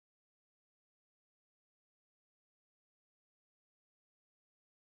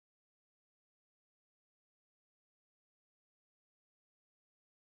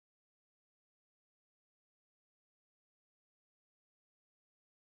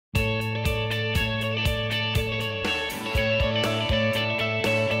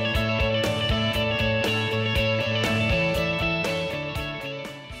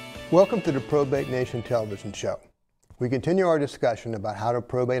Welcome to the Probate Nation television show. We continue our discussion about how to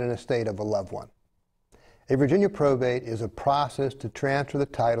probate an estate of a loved one. A Virginia probate is a process to transfer the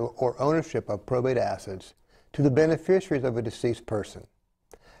title or ownership of probate assets to the beneficiaries of a deceased person.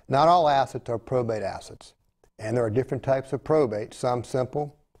 Not all assets are probate assets, and there are different types of probate, some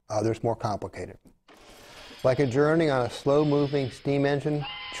simple, others more complicated. Like a journey on a slow-moving steam engine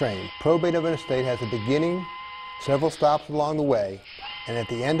train, probate of an estate has a beginning, several stops along the way, and at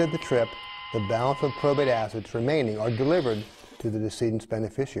the end of the trip, the balance of probate assets remaining are delivered to the decedent's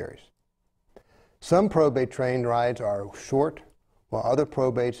beneficiaries. Some probate train rides are short, while other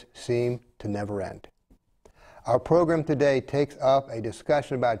probates seem to never end. Our program today takes up a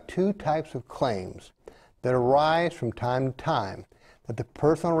discussion about two types of claims that arise from time to time that the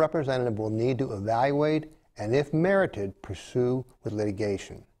personal representative will need to evaluate and, if merited, pursue with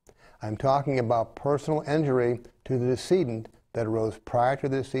litigation. I'm talking about personal injury to the decedent that arose prior to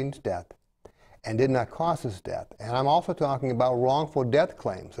the decedent's death and did not cause his death. And I'm also talking about wrongful death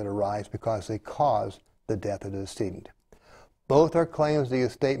claims that arise because they caused the death of the decedent. Both are claims the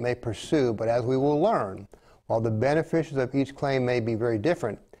estate may pursue, but as we will learn, while the beneficiaries of each claim may be very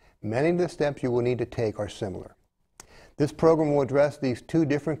different, many of the steps you will need to take are similar. This program will address these two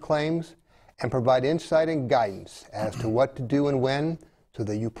different claims and provide insight and guidance as to what to do and when so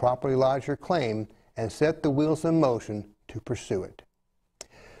that you properly lodge your claim and set the wheels in motion to pursue it.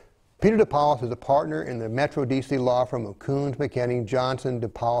 Peter DePaulis is a partner in the Metro D.C. law firm of Coons, McKinney, Johnson,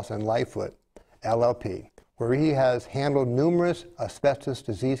 DePaulis, and Lightfoot, LLP, where he has handled numerous asbestos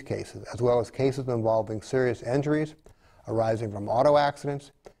disease cases, as well as cases involving serious injuries arising from auto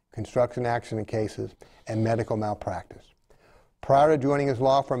accidents, construction accident cases, and medical malpractice. Prior to joining his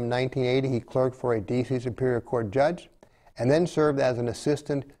law firm in 1980, he clerked for a D.C. Superior Court judge and then served as an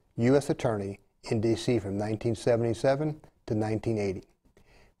assistant U.S. attorney in D.C. from 1977 to 1980.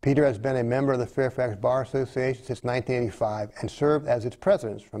 Peter has been a member of the Fairfax Bar Association since 1985 and served as its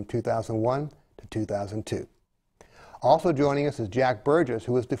president from 2001 to 2002. Also joining us is Jack Burgess,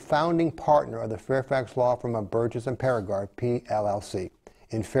 who is the founding partner of the Fairfax law firm of Burgess and Paragard, PLLC,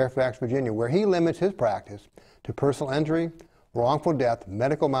 in Fairfax, Virginia, where he limits his practice to personal injury, wrongful death,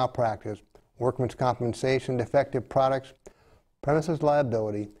 medical malpractice, workman's compensation, defective products, premises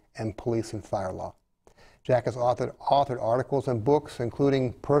liability, and police and fire law. Jack has authored articles and books,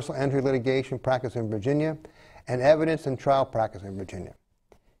 including Personal Injury Litigation Practice in Virginia and Evidence and Trial Practice in Virginia.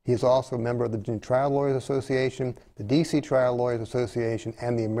 He is also a member of the Virginia Trial Lawyers Association, the D.C. Trial Lawyers Association,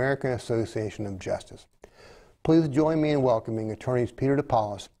 and the American Association of Justice. Please join me in welcoming attorneys Peter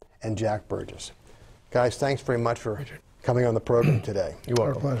DePaulis and Jack Burgess. Guys, thanks very much for coming on the program today. You're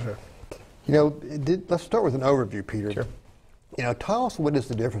welcome. Our pleasure. You know, let's start with an overview, Peter. Sure. You know, tell us what is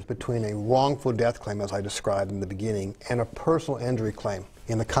the difference between a wrongful death claim, as I described in the beginning, and a personal injury claim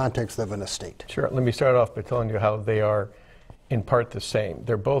in the context of an estate. Sure. Let me start off by telling you how they are in part the same.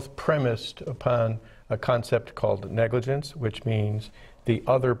 They're both premised upon a concept called negligence, which means the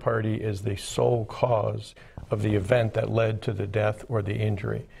other party is the sole cause of the event that led to the death or the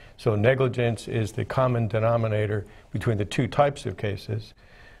injury. So negligence is the common denominator between the two types of cases.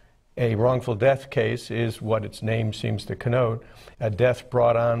 A wrongful death case is what its name seems to connote, a death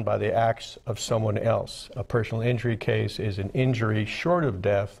brought on by the acts of someone else. A personal injury case is an injury short of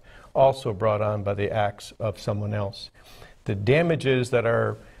death, also brought on by the acts of someone else. The damages that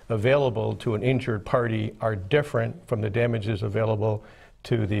are available to an injured party are different from the damages available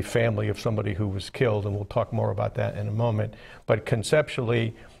to the family of somebody who was killed, and we'll talk more about that in a moment. But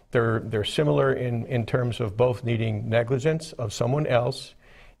conceptually, they're similar in terms of both needing negligence of someone else,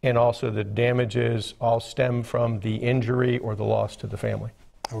 and also the damages all stem from the injury or the loss to the family.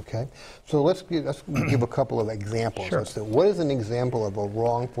 Okay. So let's give a couple of examples. Sure. So what is an example of a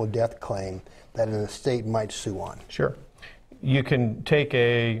wrongful death claim that an estate might sue on? Sure. You can take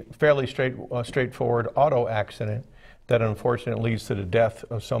a fairly straightforward auto accident that unfortunately leads to the death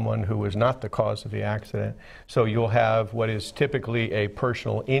of someone who was not the cause of the accident. So you'll have what is typically a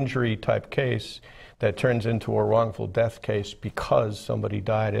personal injury type case that turns into a wrongful death case because somebody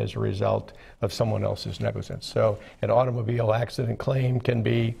died as a result of someone else's negligence. So an automobile accident claim can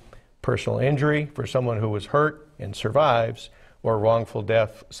be personal injury for someone who was hurt and survives, or wrongful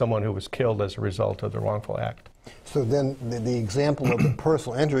death, someone who was killed as a result of the wrongful act. So then the example of the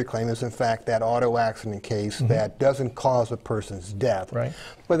personal injury claim is in fact that auto accident case that doesn't cause a person's death, right?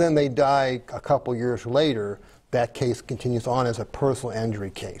 But then they die a couple years later. That case continues on as a personal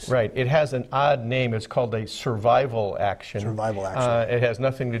injury case. Right. It has an odd name. It's called a survival action. Survival action. It has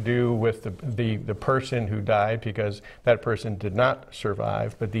nothing to do with the person who died, because that person did not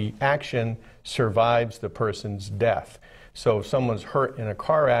survive, but the action survives the person's death. So if someone's hurt in a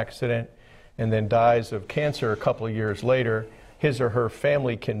car accident and then dies of cancer a couple of years later, his or her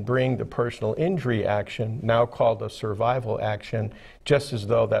family can bring the personal injury action, now called a survival action, just as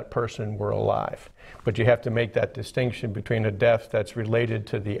though that person were alive. But you have to make that distinction between a death that's related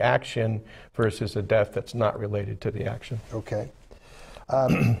to the action versus a death that's not related to the action. Okay.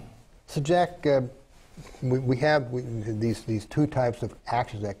 So Jack, we have these two types of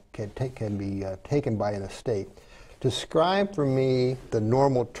actions that can be taken by an estate. Describe for me the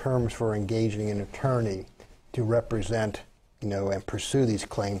normal terms for engaging an attorney to represent, and pursue these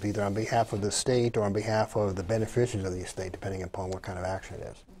claims either on behalf of the estate or on behalf of the beneficiaries of the estate, depending upon what kind of action it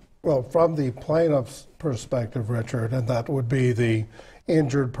is. Well, from the plaintiff's perspective, Richard, and that would be the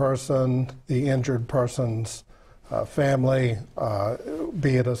injured person, the injured person's family,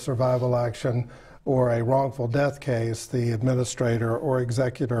 be it a survival action or a wrongful death case, the administrator or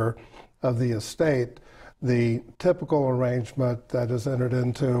executor of the estate, the typical arrangement that is entered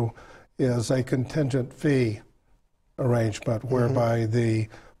into is a contingent fee arrangement whereby the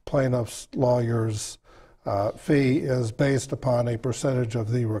plaintiff's lawyer's fee is based upon a percentage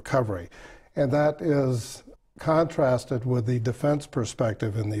of the recovery. And that is contrasted with the defense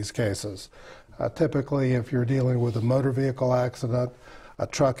perspective in these cases. Typically, if you're dealing with a motor vehicle accident, a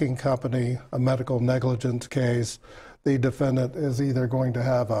trucking company, a medical negligence case, the defendant is either going to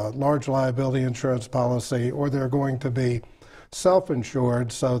have a large liability insurance policy or they're going to be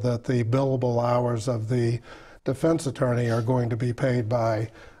self-insured so that the billable hours of the defense attorney are going to be paid by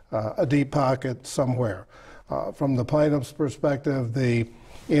a deep pocket somewhere. From the plaintiff's perspective, the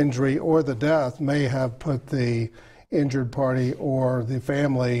injury or the death may have put the injured party or the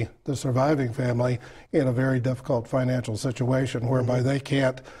family, the surviving family, in a very difficult financial situation whereby they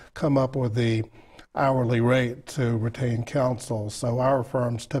can't come up with the hourly rate to retain counsel. So our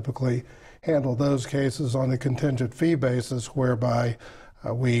firms typically handle those cases on a contingent fee basis whereby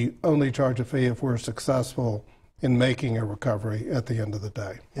we only charge a fee if we're successful in making a recovery at the end of the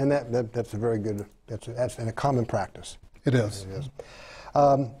day. And that's a very good, that's a common practice. It is. It is.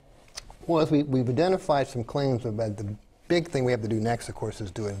 Well, as we've identified some claims, about the big thing we have to do next, of course, is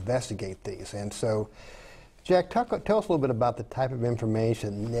to investigate these. And so, Jack, tell us a little bit about the type of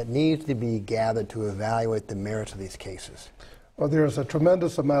information that needs to be gathered to evaluate the merits of these cases. Well, there's a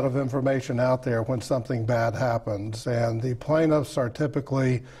tremendous amount of information out there when something bad happens, and the plaintiffs are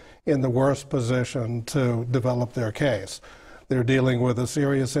typically in the worst position to develop their case. They're dealing with a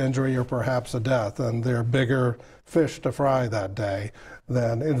serious injury or perhaps a death, and they're bigger fish to fry that day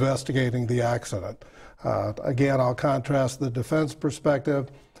than investigating the accident. Again, I'll contrast the defense perspective.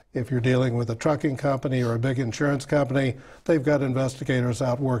 If you're dealing with a trucking company or a big insurance company, they've got investigators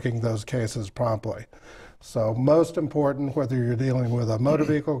out working those cases promptly. So most important, whether you're dealing with a motor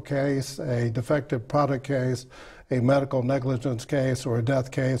vehicle case, a defective product case, a medical negligence case, or a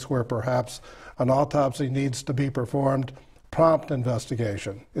death case where perhaps an autopsy needs to be performed, prompt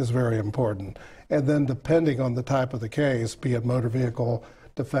investigation is very important. And then depending on the type of the case, be it motor vehicle,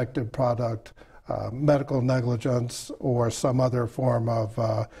 defective product, medical negligence, or some other form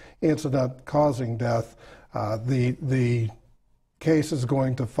of incident causing death, the case is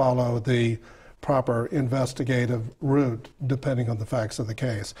going to follow the proper investigative route depending on the facts of the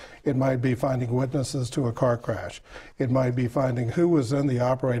case. It might be finding witnesses to a car crash. It might be finding who was in the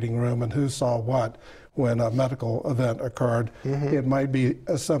operating room and who saw what when a medical event occurred. It might be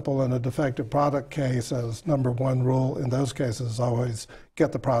as simple in a defective product case as number one rule in those cases is always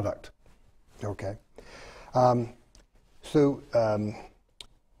get the product. Okay. So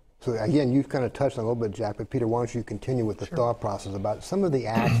again, you've kind of touched on a little bit, Jack, but Peter, why don't you continue with the thought process about some of the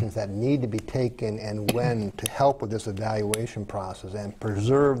actions that need to be taken and when to help with this evaluation process and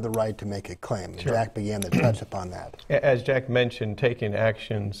preserve the right to make a claim. Sure. Jack began to touch upon that. As Jack mentioned, taking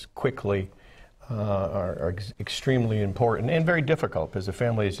actions quickly are extremely important and very difficult because the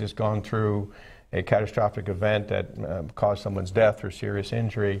family has just gone through a catastrophic event that caused someone's death or serious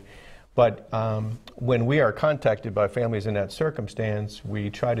injury. But when we are contacted by families in that circumstance, we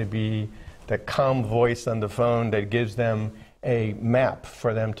try to be the calm voice on the phone that gives them a map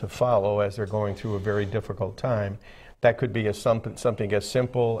for them to follow as they're going through a very difficult time. That could be something as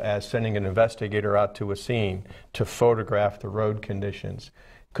simple as sending an investigator out to a scene to photograph the road conditions.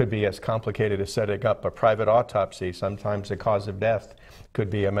 Could be as complicated as setting up a private autopsy. Sometimes the cause of death could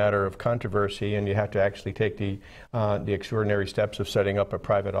be a matter of controversy, and you have to actually take the extraordinary steps of setting up a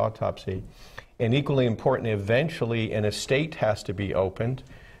private autopsy. And equally important, eventually an estate has to be opened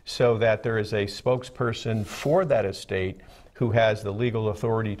so that there is a spokesperson for that estate who has the legal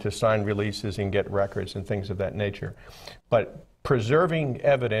authority to sign releases and get records and things of that nature. But preserving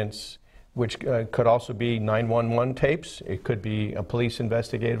evidence which could also be 911 tapes. It could be police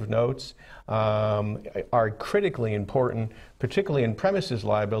investigative notes, are critically important, particularly in premises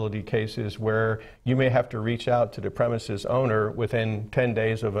liability cases where you may have to reach out to the premises owner within 10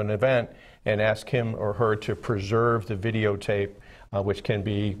 days of an event and ask him or her to preserve the videotape, which can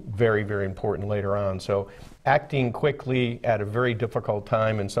be very, very important later on. So acting quickly at a very difficult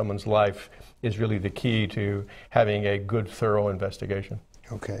time in someone's life is really the key to having a good, thorough investigation.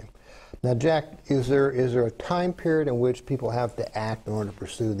 Okay. Now, Jack, is there a time period in which people have to act in order to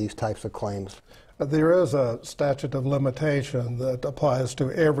pursue these types of claims? There is a statute of limitation that applies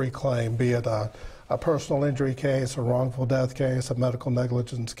to every claim, be it a personal injury case, a wrongful death case, a medical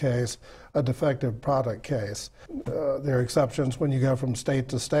negligence case, a defective product case. There are exceptions when you go from state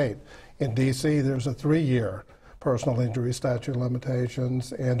to state. In D.C., there's a 3-year personal injury statute of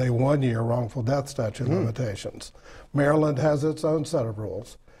limitations and a 1-year wrongful death statute of limitations. Maryland has its own set of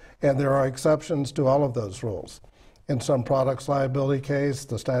rules, and there are exceptions to all of those rules. In some products liability case,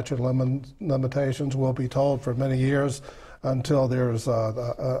 the statute of limitations will be told for many years until there's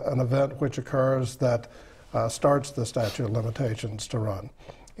an event which occurs that starts the statute of limitations to run.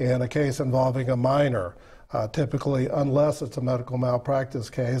 In a case involving a minor, typically, unless it's a medical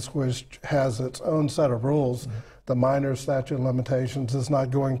malpractice case, which has its own set of rules, the minor statute of limitations is not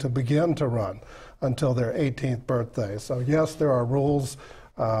going to begin to run until their 18th birthday. So yes, there are rules.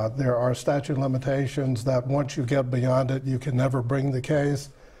 There are statute of limitations that once you get beyond it, you can never bring the case.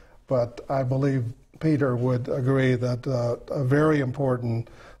 But I believe Peter would agree that a very important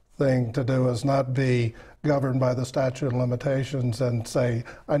thing to do is not be governed by the statute of limitations and say,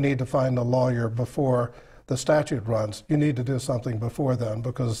 I need to find a lawyer before the statute runs. You need to do something before then,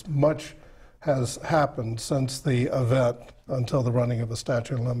 because much has happened since the event until the running of the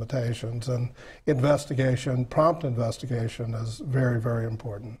statute of limitations. And investigation, prompt investigation, is very, very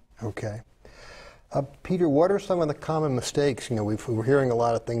important. Okay. Peter, what are some of the common mistakes? You know, we're hearing a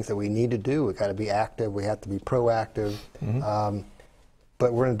lot of things that we need to do. We've got to be active. We have to be proactive.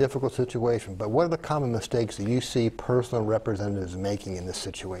 But we're in a difficult situation. But what are the common mistakes that you see personal representatives making in this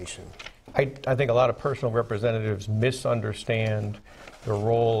situation? I think a lot of personal representatives misunderstand the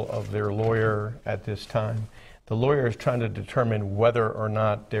role of their lawyer at this time. The lawyer is trying to determine whether or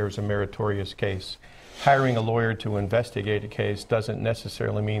not there's a meritorious case. Hiring a lawyer to investigate a case doesn't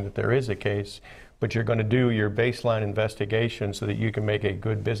necessarily mean that there is a case, but you're going to do your baseline investigation so that you can make a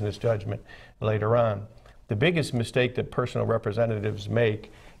good business judgment later on. The biggest mistake that personal representatives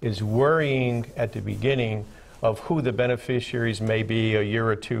make is worrying at the beginning of who the beneficiaries may be a year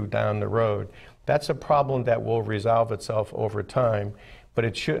or two down the road. That's a problem that will resolve itself over time, but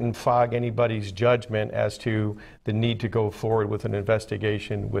it shouldn't fog anybody's judgment as to the need to go forward with an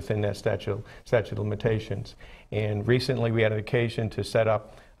investigation within that statute of limitations. And recently we had an occasion to set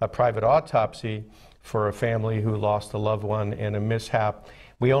up a private autopsy for a family who lost a loved one in a mishap.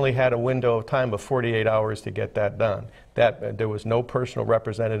 We only had a window of time of 48 hours to get that done. There was no personal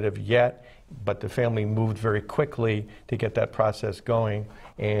representative yet, but the family moved very quickly to get that process going.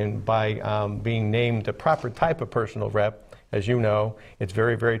 And by being named the proper type of personal rep, as you know, it's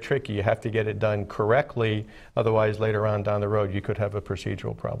very, very tricky. You have to get it done correctly, otherwise later on down the road you could have a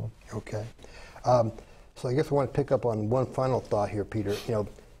procedural problem. Okay. So I guess I want to pick up on one final thought here, Peter. You know,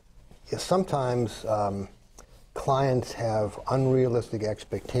 sometimes clients have unrealistic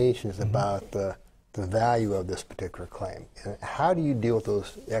expectations about the value of this particular claim. And how do you deal with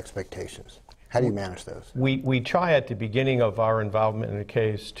those expectations? How do you manage those? We try at the beginning of our involvement in a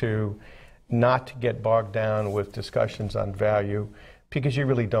case to not get bogged down with discussions on value, because you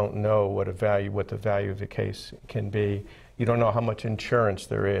really don't know what the value of the case can be. You don't know how much insurance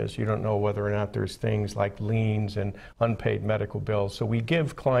there is. You don't know whether or not there's things like liens and unpaid medical bills. So we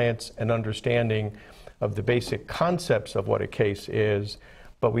give clients an understanding of the basic concepts of what a case is,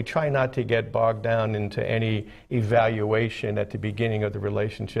 but we try not to get bogged down into any evaluation at the beginning of the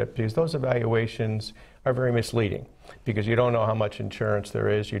relationship, because those evaluations are very misleading, because you don't know how much insurance there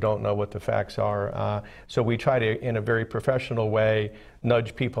is, you don't know what the facts are. So we try to, in a very professional way,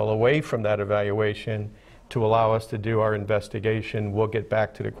 nudge people away from that evaluation to allow us to do our investigation. We'll get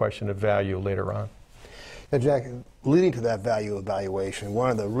back to the question of value later on. Now, Jack, leading to that value evaluation, one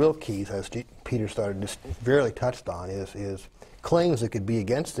of the real keys, as Peter started just barely touched on, is claims that could be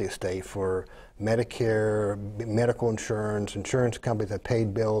against the estate for Medicare, medical insurance, insurance companies that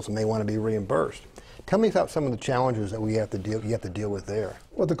paid bills and may want to be reimbursed. Tell me about some of the challenges that you have to deal with there.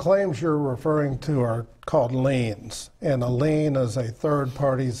 Well, the claims you're referring to are called liens, and a lien is a third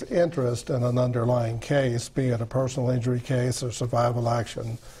party's interest in an underlying case, be it a personal injury case or survival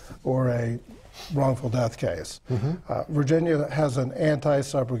action, or a wrongful death case. Virginia has an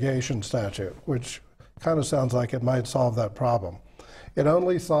anti-subrogation statute, which kind of sounds like it might solve that problem. It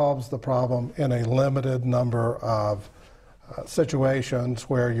only solves the problem in a limited number of situations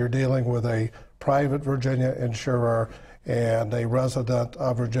where you're dealing with a private Virginia insurer and a resident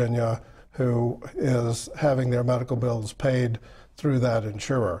of Virginia who is having their medical bills paid through that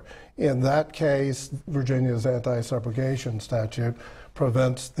insurer. In that case, Virginia's anti-subrogation statute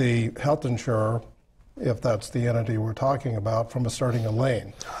prevents the health insurer, if that's the entity we're talking about, from asserting a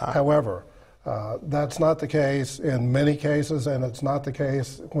lien. However, that's not the case in many cases, and it's not the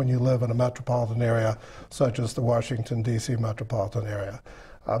case when you live in a metropolitan area such as the Washington, D.C. metropolitan area.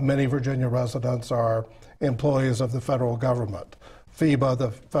 Many Virginia residents are employees of the federal government. FEBA,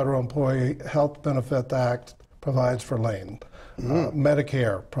 the Federal Employee Health Benefit Act, provides for lien.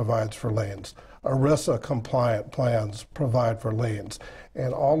 Medicare provides for liens. ERISA compliant plans provide for liens.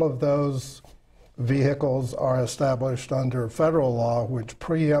 And all of those vehicles are established under federal law, which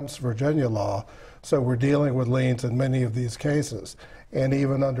preempts Virginia law. So we're dealing with liens in many of these cases. And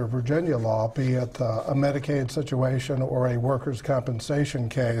even under Virginia law, be it a Medicaid situation or a workers' compensation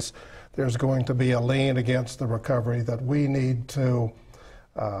case, there's going to be a lien against the recovery that we need to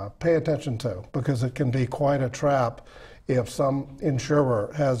pay attention to, because it can be quite a trap if some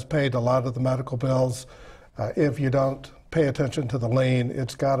insurer has paid a lot of the medical bills. If you don't pay attention to the lien,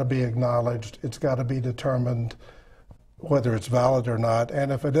 it's got to be acknowledged, it's got to be determined whether it's valid or not,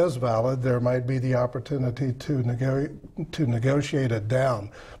 and if it is valid, there might be the opportunity to negotiate it down,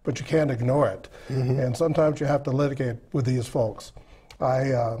 but you can't ignore it. And sometimes you have to litigate with these folks.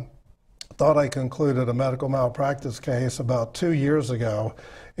 I thought I concluded a medical malpractice case about 2 years ago,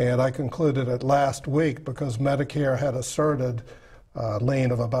 and I concluded it last week because Medicare had asserted a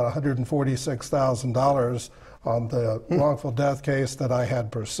lien of about $146,000 on the wrongful death case that I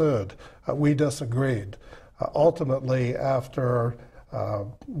had pursued. We disagreed. Ultimately, after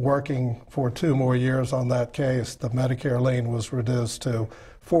working for 2 more years on that case, the Medicare lien was reduced to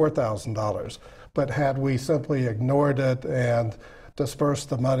 $4,000. But had we simply ignored it and dispersed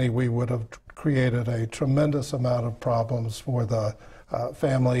the money, we would have created a tremendous amount of problems for the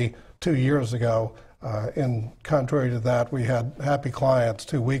family 2 years ago. And contrary to that, we had happy clients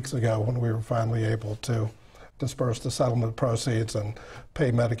 2 weeks ago when we were finally able to disperse the settlement proceeds and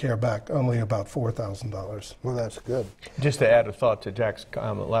pay Medicare back only about $4,000. Well, that's good. Just to add a thought to Jack's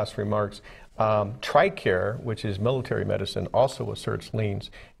last remarks, TRICARE, which is military medicine, also asserts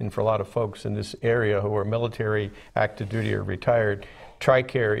liens. And for a lot of folks in this area who are military, active duty, or retired,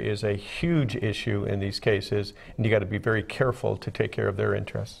 TRICARE is a huge issue in these cases, and you got to be very careful to take care of their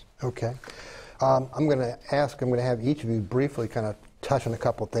interests. Okay. I'm going to have each of you briefly kind of touch on a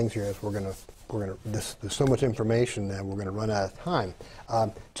couple of things here as there's so much information that we're going to run out of time.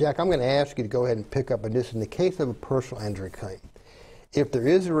 Jack, I'm going to ask you to go ahead and pick up on this. In the case of a personal injury claim, if there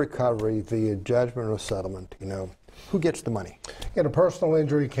is a recovery via judgment or settlement, who gets the money? In a personal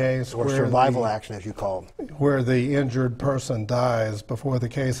injury case, or survival action, as you call them, where the injured person dies before the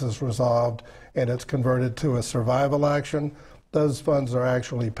case is resolved and it's converted to a survival action, those funds are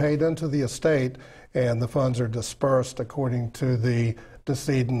actually paid into the estate, and the funds are dispersed according to the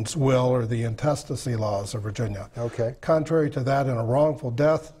decedent's will or the intestacy laws of Virginia. Okay. Contrary to that, in a wrongful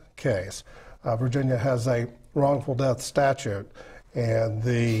death case, Virginia has a wrongful death statute, and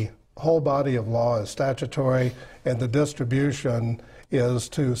the whole body of law is statutory, and the distribution is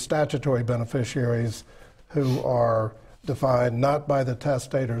to statutory beneficiaries who are defined not by the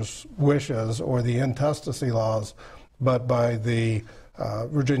testator's wishes or the intestacy laws, but by the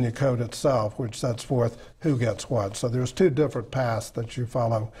Virginia Code itself, which sets forth who gets what. So there's 2 different paths that you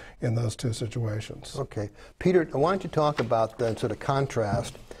follow in those 2 situations. Okay. Peter, why don't you talk about the sort of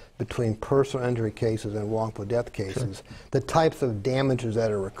contrast between personal injury cases and wrongful death cases, the types of damages that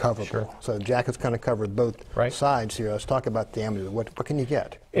are recoverable. So Jack has kind of covered both sides here. Let's talk about damages. What can you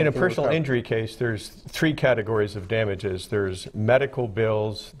get? In a personal injury case, there's 3 categories of damages. There's medical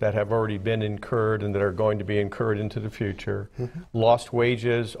bills that have already been incurred and that are going to be incurred into the future, lost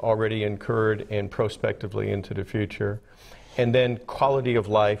wages already incurred and prospectively into the future, and then quality of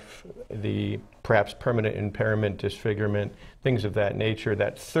life, the perhaps permanent impairment, disfigurement, things of that nature.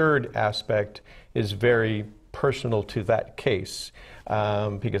 That third aspect is very personal to that case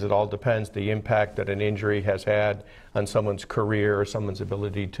because it all depends the impact that an injury has had on someone's career or someone's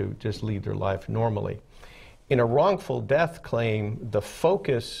ability to just lead their life normally. In a wrongful death claim, the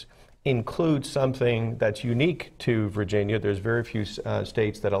focus includes something that's unique to Virginia. There's very few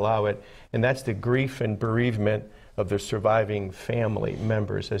states that allow it, and that's the grief and bereavement of the surviving family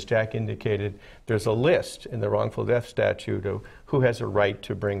members. As Jack indicated, there's a list in the wrongful death statute of who has a right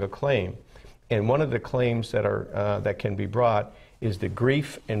to bring a claim. And one of the claims that can be brought is the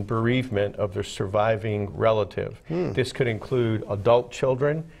grief and bereavement of the surviving relative. This could include adult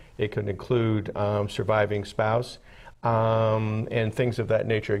children, it could include surviving spouse, and things of that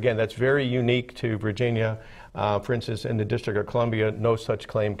nature. Again, that's very unique to Virginia. For instance, in the District of Columbia, no such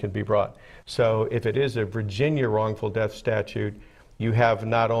claim can be brought. So if it is a Virginia wrongful death statute, you have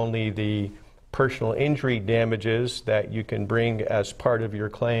not only the personal injury damages that you can bring as part of your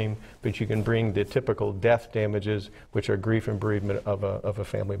claim, but you can bring the typical death damages, which are grief and bereavement of a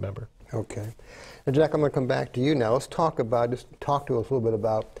family member. Okay. Now, Jack, I'm going to come back to you now. Let's talk to us a little bit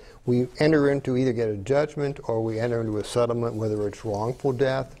about, we enter into either get a judgment or we enter into a settlement, whether it's wrongful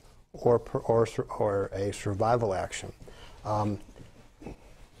death or a survival action.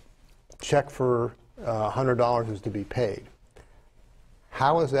 Check for $100 is to be paid.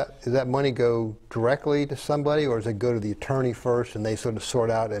 How is that? Does that money go directly to somebody, or does it go to the attorney first and they sort of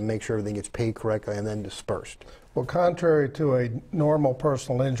sort out and make sure everything gets paid correctly and then dispersed? Well, contrary to a normal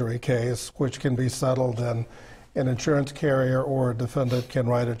personal injury case, which can be settled and an insurance carrier or a defendant can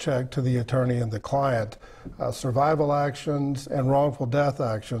write a check to the attorney and the client, survival actions and wrongful death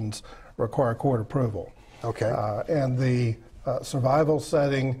actions require court approval. Okay. And the survival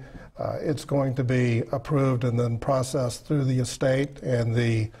setting, it's going to be approved and then processed through the estate, and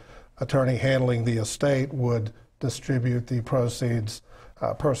the attorney handling the estate would distribute the proceeds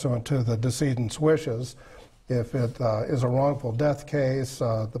pursuant to the decedent's wishes. If it is a wrongful death case,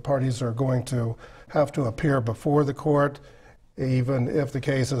 the parties are going to have to appear before the court, even if the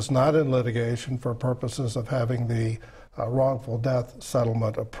case is not in litigation, for purposes of having the wrongful death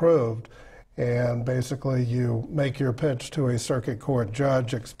settlement approved. And basically you make your pitch to a circuit court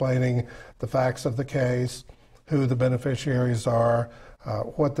judge explaining the facts of the case, who the beneficiaries are,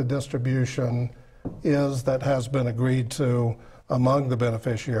 what the distribution is that has been agreed to among the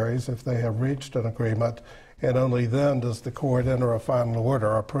beneficiaries if they have reached an agreement, and only then does the court enter a final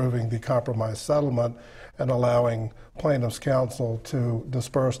order approving the compromise settlement and allowing plaintiff's counsel to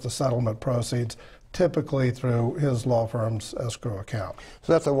disperse the settlement proceeds, typically through his law firm's escrow account.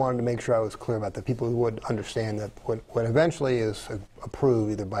 So that's what I wanted to make sure I was clear about, that people would understand that what eventually is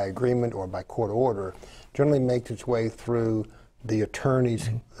approved either by agreement or by court order generally makes its way through the attorney's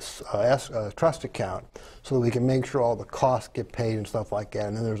trust account, so that we can make sure all the costs get paid and stuff like that,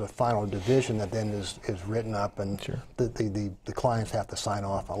 and then there's a final division that then is written up, and sure, the clients have to sign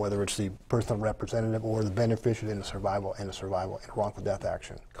off on whether it's the personal representative or the beneficiary in a survival and wrongful death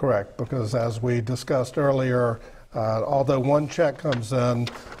action. Correct, because as we discussed earlier, although one check comes in,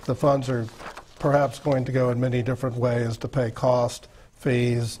 the funds are perhaps going to go in many different ways to pay cost,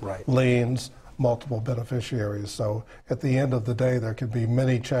 fees, right, liens, multiple beneficiaries. So at the end of the day, there could be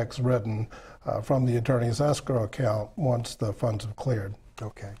many checks written from the attorney's escrow account once the funds have cleared.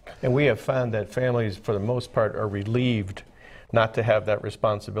 Okay. And we have found that families, for the most part, are relieved not to have that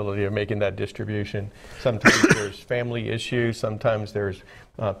responsibility of making that distribution. Sometimes there's family issues, sometimes there's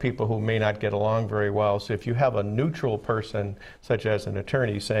people who may not get along very well. So if you have a neutral person, such as an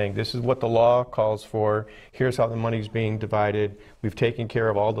attorney, saying this is what the law calls for, here's how the money's being divided, we've taken care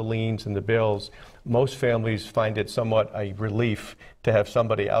of all the liens and the bills, most families find it somewhat a relief to have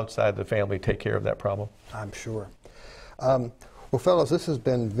somebody outside the family take care of that problem. I'm sure. Well, fellows, this has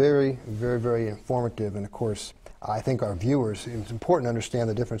been very, very, very informative, and of course, I think our viewers, it's important to understand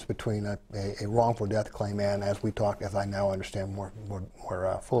the difference between a wrongful death claim and, as we talked, as I now understand more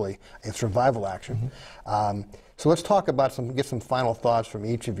fully, a survival action. Mm-hmm. So let's talk about get some final thoughts from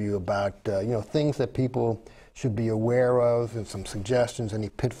each of you about things that people should be aware of, and some suggestions, any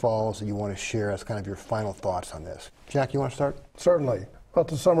pitfalls that you want to share as kind of your final thoughts on this. Jack, you want to start? Certainly. Well,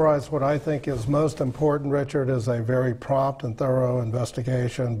 to summarize, what I think is most important, Richard, is a very prompt and thorough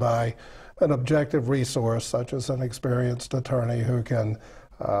investigation by an objective resource, such as an experienced attorney who can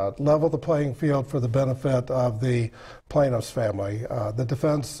level the playing field for the benefit of the plaintiff's family. The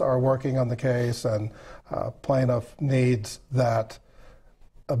defense are working on the case, and plaintiff needs that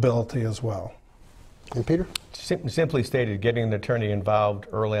ability as well. And Peter? Simply stated, getting an attorney involved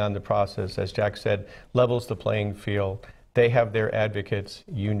early on in the process, as Jack said, levels the playing field. They have their advocates,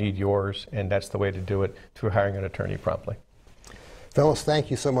 you need yours, and that's the way to do it, through hiring an attorney promptly. Fellows, thank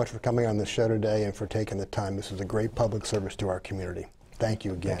you so much for coming on the show today and for taking the time. This is a great public service to our community. Thank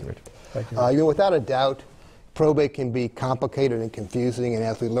you again. Thank you, Richard. Thank you. Without a doubt, probate can be complicated and confusing, and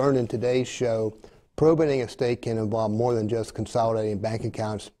as we learned in today's show, probating a estate can involve more than just consolidating bank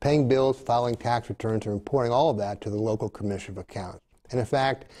accounts, paying bills, filing tax returns, or reporting all of that to the local Commissioner of Accounts. And in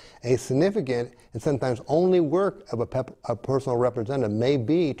fact, a significant and sometimes only work of a personal representative may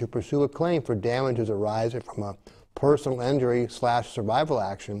be to pursue a claim for damages arising from a personal injury/survival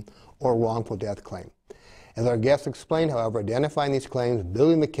action, or wrongful death claim. As our guests explained, however, identifying these claims,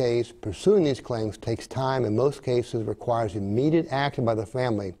 building the case, pursuing these claims takes time, and in most cases requires immediate action by the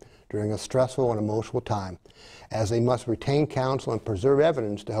family during a stressful and emotional time, as they must retain counsel and preserve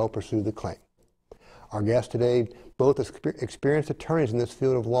evidence to help pursue the claim. Our guests today, both experienced attorneys in this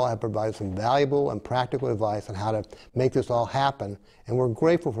field of law, have provided some valuable and practical advice on how to make this all happen, and we're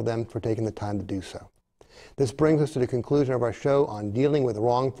grateful for them for taking the time to do so. This brings us to the conclusion of our show on dealing with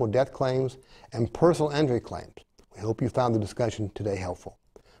wrongful death claims and personal injury claims. We hope you found the discussion today helpful.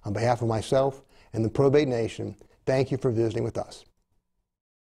 On behalf of myself and the Probate Nation, thank you for visiting with us.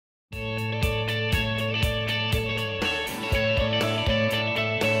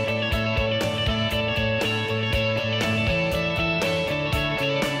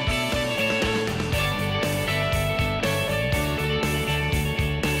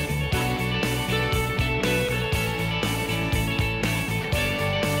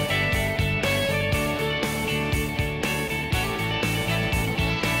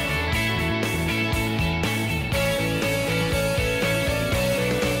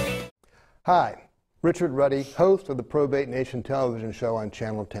 Hi, Richard Ruddy, host of the Probate Nation television show on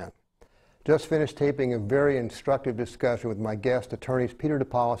Channel 10. Just finished taping a very instructive discussion with my guest attorneys Peter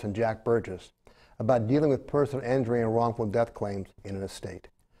DePaulis and Jack Burgess about dealing with personal injury and wrongful death claims in an estate.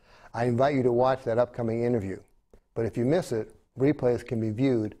 I invite you to watch that upcoming interview, but if you miss it, replays can be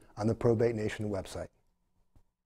viewed on the Probate Nation website.